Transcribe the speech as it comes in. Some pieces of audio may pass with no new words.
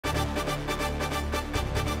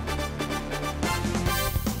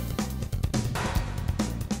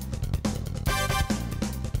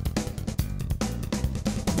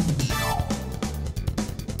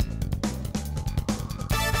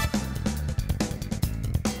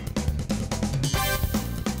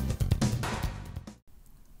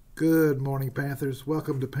Good morning, Panthers.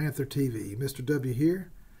 Welcome to Panther TV. Mr. W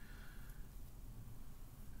here.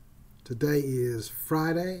 Today is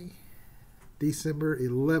Friday, December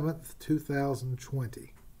 11th,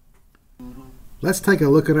 2020. Let's take a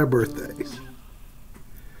look at our birthdays.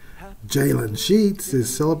 Jalen Sheets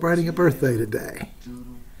is celebrating a birthday today.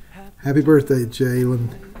 Happy birthday, Jalen.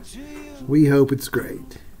 We hope it's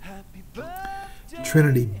great.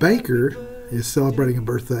 Trinity Baker is celebrating a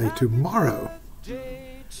birthday tomorrow.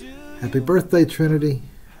 Happy birthday, Trinity.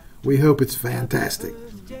 We hope it's fantastic.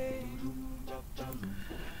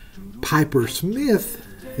 Piper Smith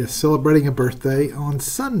is celebrating a birthday on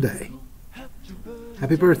Sunday.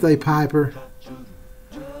 Happy birthday, Piper.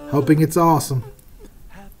 Hoping it's awesome.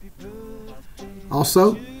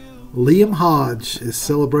 Also, Liam Hodge is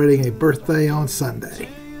celebrating a birthday on Sunday.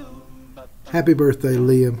 Happy birthday,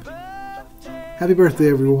 Liam. Happy birthday,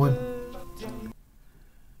 everyone.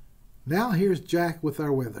 Now here's Jack with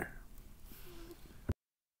our weather.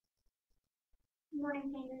 Good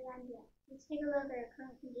morning, Panthers. I'm Jack. Let's take a look at our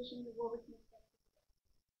current conditions of what we can expect.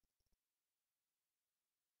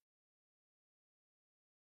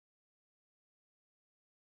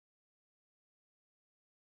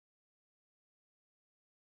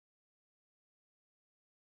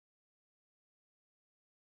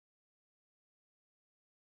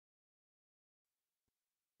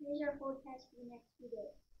 Here's our forecast for the next few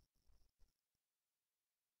days.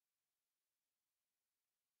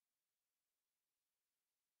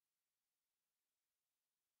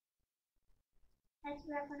 That's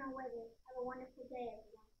a wrap on our weather. Have a wonderful day,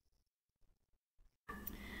 everyone.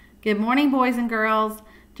 Good morning, boys and girls.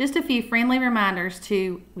 Just a few friendly reminders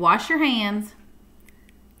to wash your hands.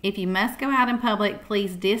 If you must go out in public,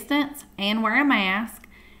 please distance and wear a mask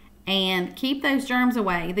and keep those germs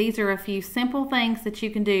away. These are a few simple things that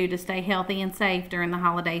you can do to stay healthy and safe during the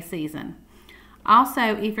holiday season.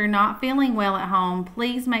 Also, if you're not feeling well at home,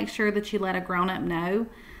 please make sure that you let a grown-up know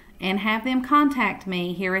and have them contact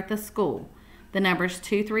me here at the school. The number is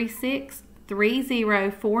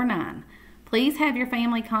 236-3049. Please have your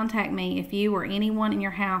family contact me if you or anyone in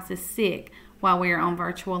your house is sick while we are on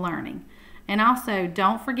virtual learning. And also,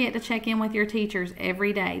 don't forget to check in with your teachers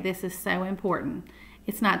every day. This is so important.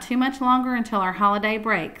 It's not too much longer until our holiday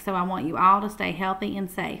break, so I want you all to stay healthy and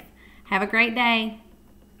safe. Have a great day.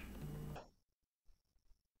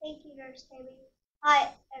 Thank you, Nurse Tammy.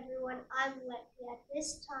 Hi, everyone. I'm Lexi. At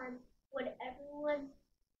this time, would everyone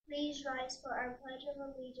please rise for our Pledge of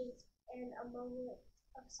Allegiance and a moment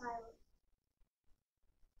of silence.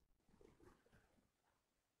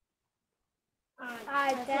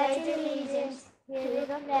 I pledge allegiance to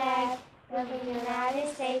the flag of the United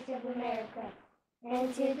States of America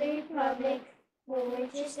and to the republic for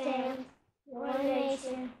which it stands, one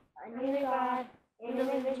nation, under God,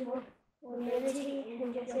 indivisible, with liberty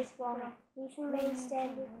and justice for all. Please remain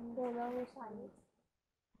standing for a moment of silence.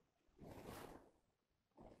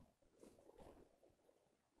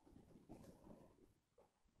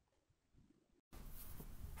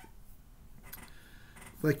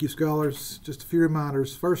 Thank you, scholars. Just a few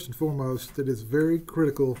reminders. First and foremost, it is very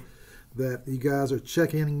critical that you guys are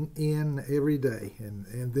checking in every day and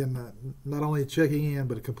then not only checking in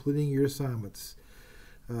but completing your assignments.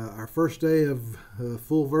 Our first day of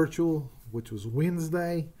full virtual, which was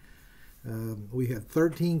Wednesday, we had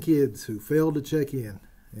 13 kids who failed to check in,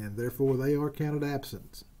 and therefore they are counted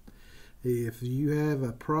absent. If you have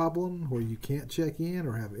a problem where you can't check in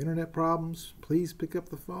or have internet problems, please pick up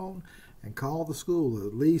the phone and call the school.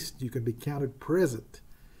 At least you can be counted present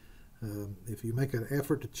if you make an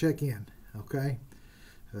effort to check in, okay?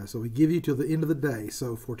 So we give you till the end of the day.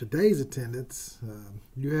 So for today's attendance,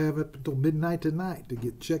 you have up until midnight tonight to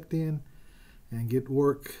get checked in and get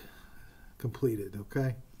work completed,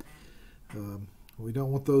 okay? We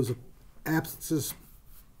don't want those absences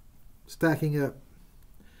stacking up.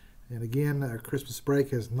 And again, our Christmas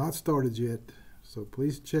break has not started yet, so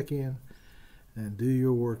please check in and do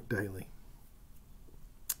your work daily.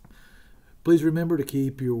 Please remember to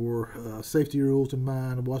keep your safety rules in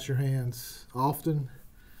mind. Wash your hands often.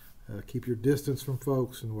 Keep your distance from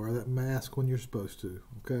folks and wear that mask when you're supposed to,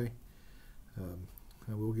 okay? And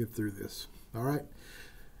we'll get through this. All right.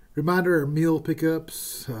 Reminder, our meal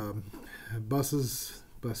pickups, buses,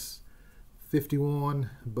 bus 51,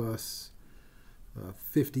 bus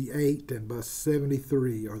 58, and bus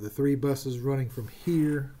 73 are the three buses running from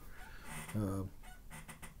here.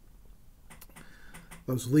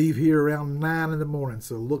 Those leave here around 9 in the morning,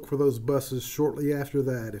 so look for those buses shortly after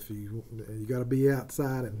that. If you got to be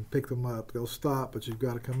outside and pick them up, they'll stop, but you've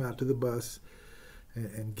got to come out to the bus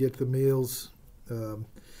and get the meals.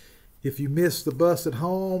 If you miss the bus at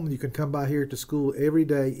home, you can come by here to school every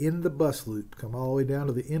day in the bus loop. Come all the way down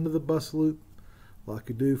to the end of the bus loop, like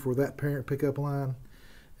you do for that parent pickup line,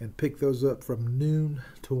 and pick those up from noon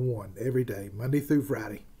to 1 every day, Monday through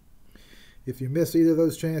Friday. If you miss either of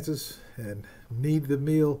those chances and need the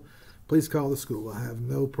meal, please call the school. I have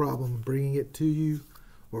no problem bringing it to you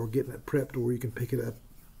or getting it prepped where you can pick it up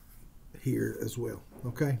here as well.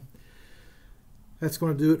 Okay? That's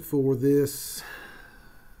going to do it for this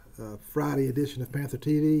Friday edition of Panther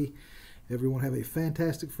TV. Everyone have a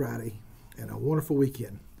fantastic Friday and a wonderful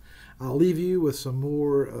weekend. I'll leave you with some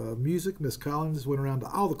more music. Miss Collins went around to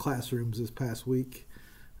all the classrooms this past week,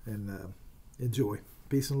 and enjoy.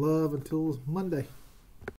 Peace and love until Monday.